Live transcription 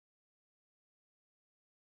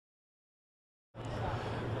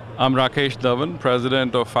I'm Rakesh Dhawan,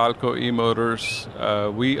 president of Falco E-Motors.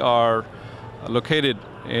 We are located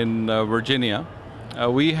in Virginia.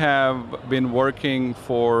 We have been working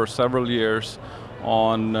for several years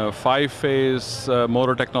on five-phase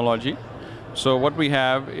motor technology. So what we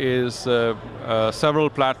have is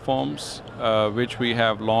several platforms which we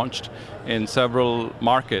have launched in several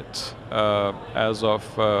markets as of,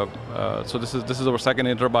 so this is our second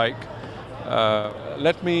Interbike.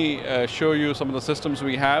 Let me show you some of the systems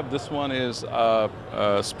we have. This one is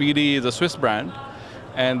Speedy, the Swiss brand,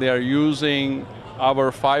 and they are using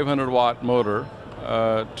our 500-watt motor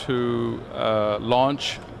to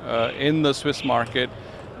launch in the Swiss market.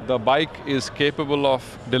 The bike is capable of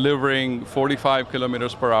delivering 45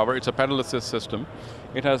 kilometers per hour. It's a pedal assist system.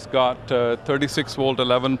 It has got 36 volt,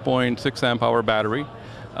 11.6 amp hour battery.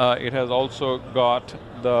 It has also got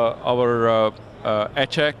our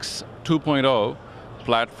HX 2.0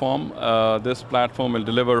 platform. This platform will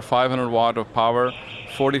deliver 500 watt of power,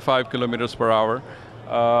 45 kilometers per hour.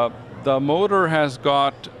 The motor has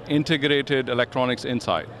got integrated electronics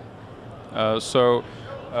inside. It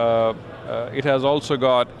has also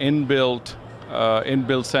got inbuilt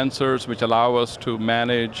sensors which allow us to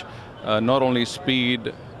manage not only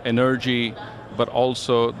speed, energy, but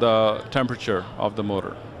also the temperature of the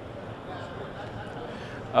motor.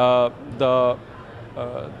 The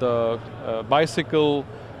bicycle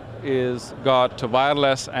is got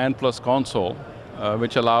wireless and plus console,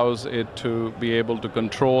 which allows it to be able to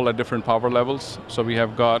control at different power levels. So we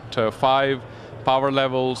have got 5 power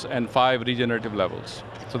levels and 5 regenerative levels.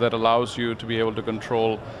 So that allows you to be able to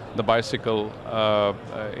control the bicycle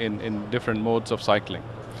in different modes of cycling.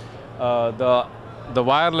 The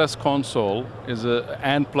wireless console is an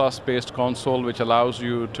AND plus based console which allows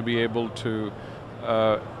you to be able to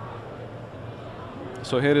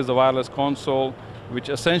so here is the wireless console, which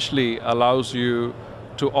essentially allows you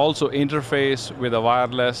to also interface with a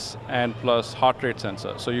wireless and plus heart rate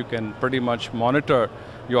sensor. So you can pretty much monitor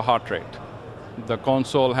your heart rate. The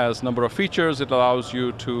console has a number of features. It allows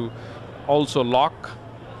you to also lock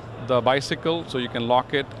the bicycle, so you can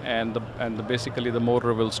lock it and basically the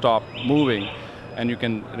motor will stop moving and you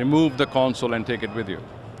can remove the console and take it with you.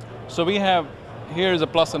 So we have, here is a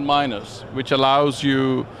plus and minus, which allows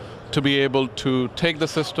you to be able to take the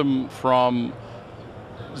system from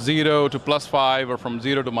 0 to +5 or from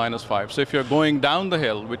 0 to -5. So if you're going down the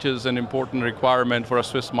hill, which is an important requirement for a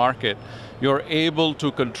Swiss market, you're able to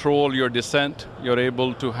control your descent, you're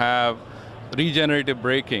able to have regenerative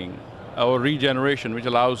braking or regeneration, which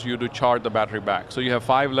allows you to charge the battery back. So you have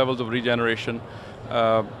 5 levels of regeneration,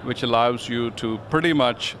 which allows you to pretty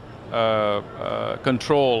much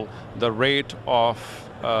control the rate of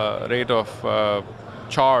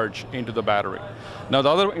charge into the battery. Now the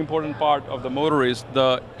other important part of the motor is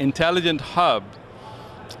the intelligent hub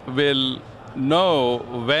will know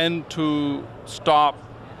when to stop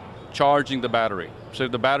charging the battery. So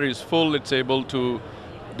if the battery is full, it's able to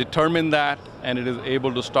determine that and it is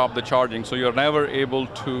able to stop the charging. So you're never able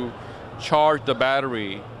to charge the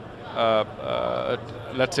battery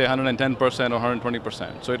let's say 110% or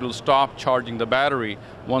 120%. So it will stop charging the battery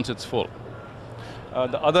once it's full.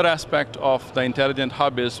 The other aspect of the intelligent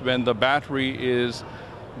hub is when the battery is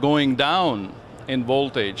going down in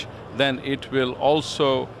voltage, then it will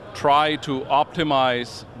also try to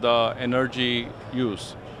optimize the energy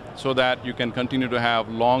use so that you can continue to have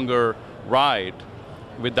longer ride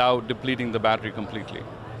without depleting the battery completely.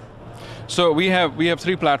 So we have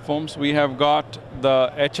 3 platforms. We have got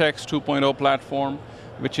the HX 2.0 platform,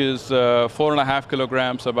 which is 4.5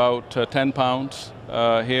 kilograms, about 10 pounds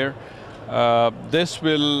here.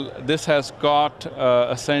 This has got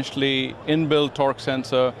essentially inbuilt torque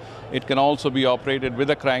sensor. It can also be operated with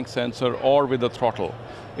a crank sensor or with a throttle.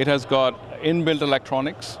 It has got inbuilt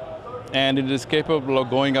electronics, and it is capable of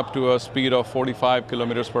going up to a speed of 45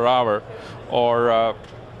 kilometers per hour, or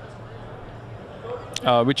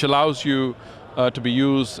which allows you to be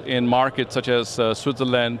used in markets such as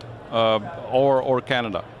Switzerland or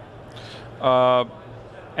Canada.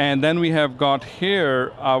 And then we have got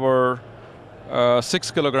here our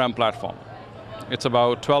 6 kilogram platform. It's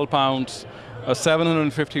about 12 pounds,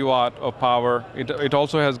 750 watt of power. It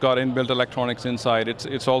also has got inbuilt electronics inside.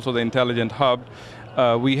 It's also the intelligent hub.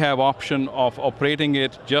 We have option of operating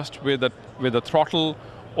it just with a throttle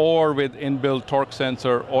or with inbuilt torque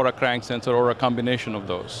sensor or a crank sensor or a combination of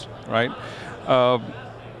those, right?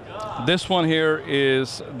 This one here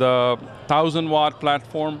is the 1000 watt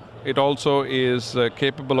platform. It also is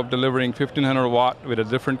capable of delivering 1500 watt with a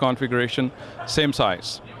different configuration, same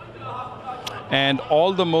size. And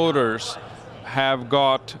all the motors have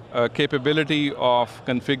got a capability of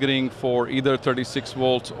configuring for either 36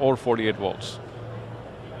 volts or 48 volts.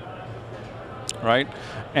 Right?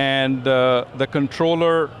 And the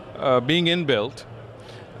controller being inbuilt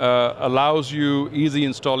allows you easy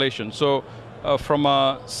installation. So from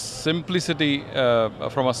a simplicity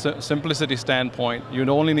standpoint, you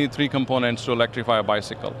only need 3 components to electrify a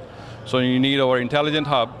bicycle. So you need our intelligent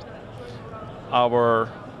hub, our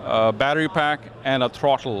battery pack, and a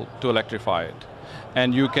throttle to electrify it.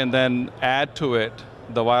 And you can then add to it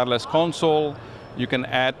the wireless console. You can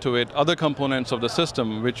add to it other components of the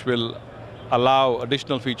system which will allow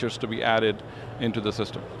additional features to be added into the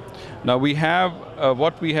system. Now we have,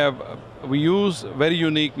 we use very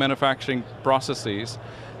unique manufacturing processes,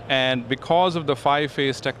 and because of the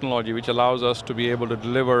 5-phase technology, which allows us to be able to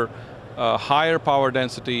deliver higher power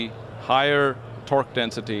density, higher torque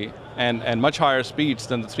density, and much higher speeds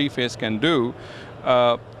than the 3-phase can do,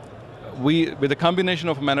 with the combination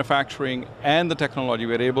of manufacturing and the technology,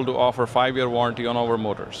 we're able to offer 5-year warranty on our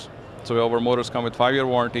motors. So our motors come with 5-year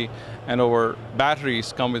warranty, and our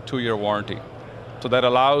batteries come with 2-year warranty. So that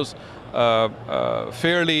allows a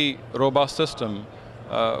fairly robust system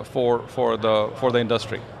for the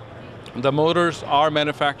industry. The motors are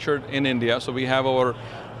manufactured in India, so we have our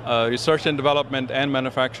research and development and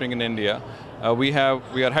manufacturing in India. We are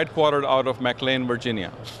headquartered out of McLean,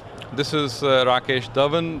 Virginia. This is Rakesh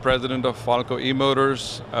Dhawan, president of Falco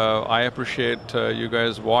E-Motors. I appreciate you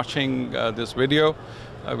guys watching this video.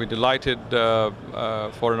 We're delighted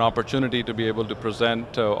for an opportunity to be able to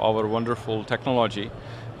present our wonderful technology,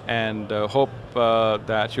 and hope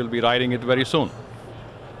that you'll be riding it very soon.